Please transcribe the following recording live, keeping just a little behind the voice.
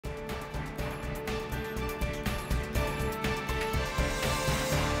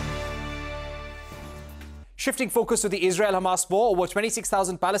Shifting focus to the Israel-Hamas war, over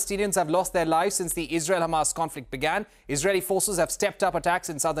 26,000 Palestinians have lost their lives since the Israel-Hamas conflict began. Israeli forces have stepped up attacks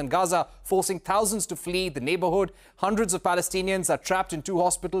in southern Gaza, forcing thousands to flee the neighborhood. Hundreds of Palestinians are trapped in two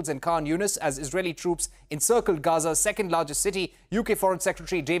hospitals in Khan Yunis as Israeli troops encircled Gaza's second-largest city. UK Foreign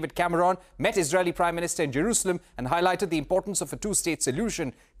Secretary David Cameron met Israeli Prime Minister in Jerusalem and highlighted the importance of a two-state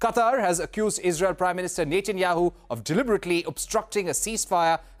solution. Qatar has accused Israel Prime Minister Netanyahu of deliberately obstructing a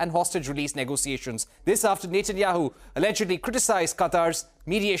ceasefire and hostage release negotiations. This after Netanyahu allegedly criticized Qatar's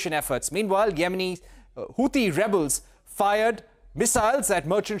mediation efforts. Meanwhile, Yemeni Houthi rebels fired missiles at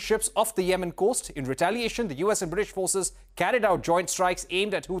merchant ships off the Yemen coast. In retaliation, the US and British forces carried out joint strikes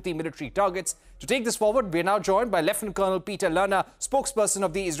aimed at Houthi military targets. To take this forward, we are now joined by Lieutenant Colonel Peter Lerner, spokesperson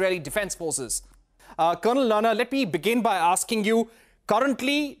of the Israeli Defense Forces. Colonel Lerner, let me begin by asking you,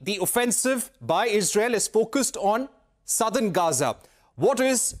 currently the offensive by Israel is focused on southern Gaza. What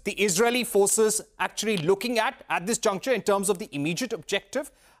is the Israeli forces actually looking at this juncture in terms of the immediate objective?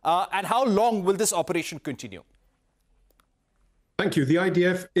 And how long will this operation continue? Thank you. The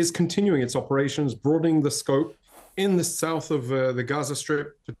IDF is continuing its operations, broadening the scope in the south of the Gaza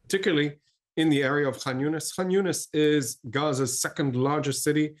Strip, particularly in the area of Khan Yunis. Khan Yunis is Gaza's second largest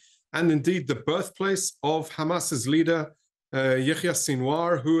city and indeed the birthplace of Hamas's leader, Yahya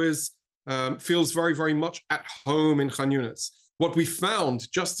Sinwar, who feels very, very much at home in Khan Yunis. What we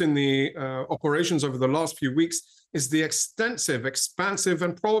found just in the operations over the last few weeks is the extensive, expansive,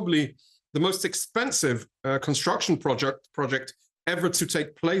 and probably the most expensive construction project ever to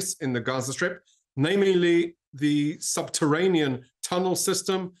take place in the Gaza Strip, namely the subterranean tunnel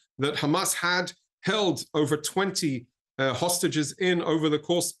system that Hamas had held over 20 hostages in over the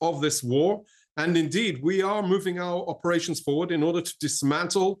course of this war. And indeed, we are moving our operations forward in order to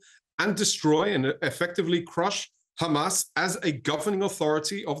dismantle and destroy and effectively crush Hamas as a governing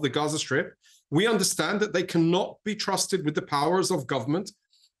authority of the Gaza Strip. We understand that they cannot be trusted with the powers of government,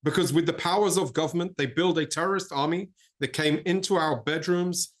 because with the powers of government, they build a terrorist army that came into our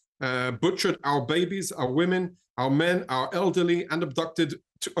bedrooms, butchered our babies, our women, our men, our elderly, and abducted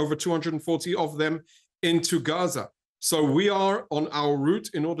over 240 of them into Gaza. So we are on our route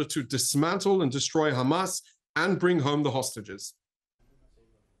in order to dismantle and destroy Hamas and bring home the hostages.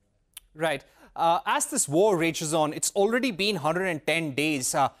 Right. As this war rages on, it's already been 110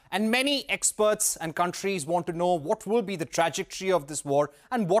 days, and many experts and countries want to know what will be the trajectory of this war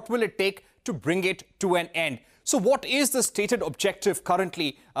and what will it take to bring it to an end. So what is the stated objective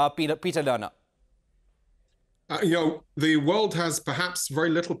currently, Peter Lerner? The world has perhaps very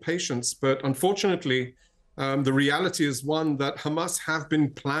little patience, but unfortunately, the reality is one that Hamas have been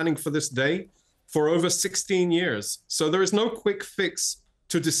planning for this day for over 16 years. So there is no quick fix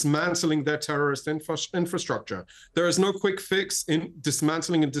to dismantling their terrorist infrastructure. There is no quick fix in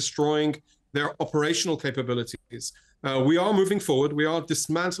dismantling and destroying their operational capabilities. We are moving forward. We are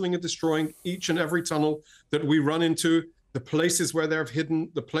dismantling and destroying each and every tunnel that we run into, the places where they've hidden,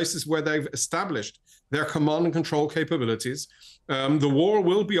 the places where they've established their command and control capabilities. The war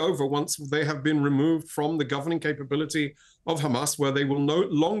will be over once they have been removed from the governing capability of Hamas, where they will no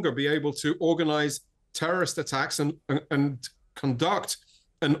longer be able to organize terrorist attacks and conduct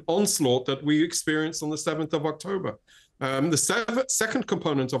an onslaught that we experienced on the 7th of October. The second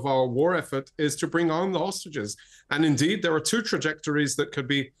component of our war effort is to bring home the hostages. And indeed, there are two trajectories that could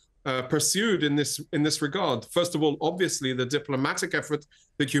be pursued in this regard. First of all, obviously, the diplomatic effort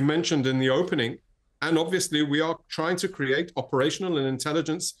that you mentioned in the opening. And obviously, we are trying to create operational and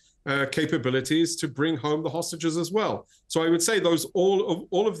intelligence capabilities to bring home the hostages as well. So I would say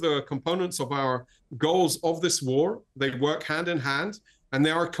all of the components of our goals of this war, they work hand in hand, and they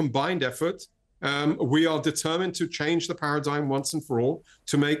are a combined effort. We are determined to change the paradigm once and for all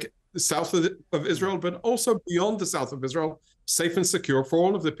to make the south of Israel, but also beyond the south of Israel, safe and secure for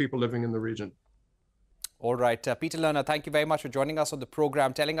all of the people living in the region. All right. Peter Lerner, thank you very much for joining us on the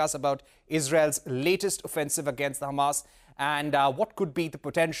program, telling us about Israel's latest offensive against the Hamas and what could be the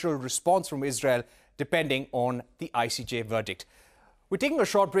potential response from Israel depending on the ICJ verdict. We're taking a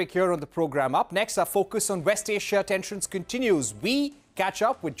short break here on the program. Up next, our focus on West Asia tensions continues. We catch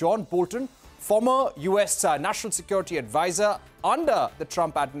up with John Bolton, former US National Security Advisor under the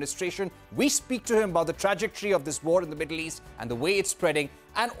Trump administration. We speak to him about the trajectory of this war in the Middle East and the way it's spreading,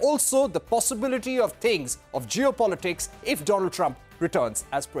 and also the possibility of geopolitics if Donald Trump returns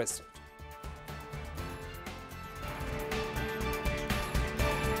as president.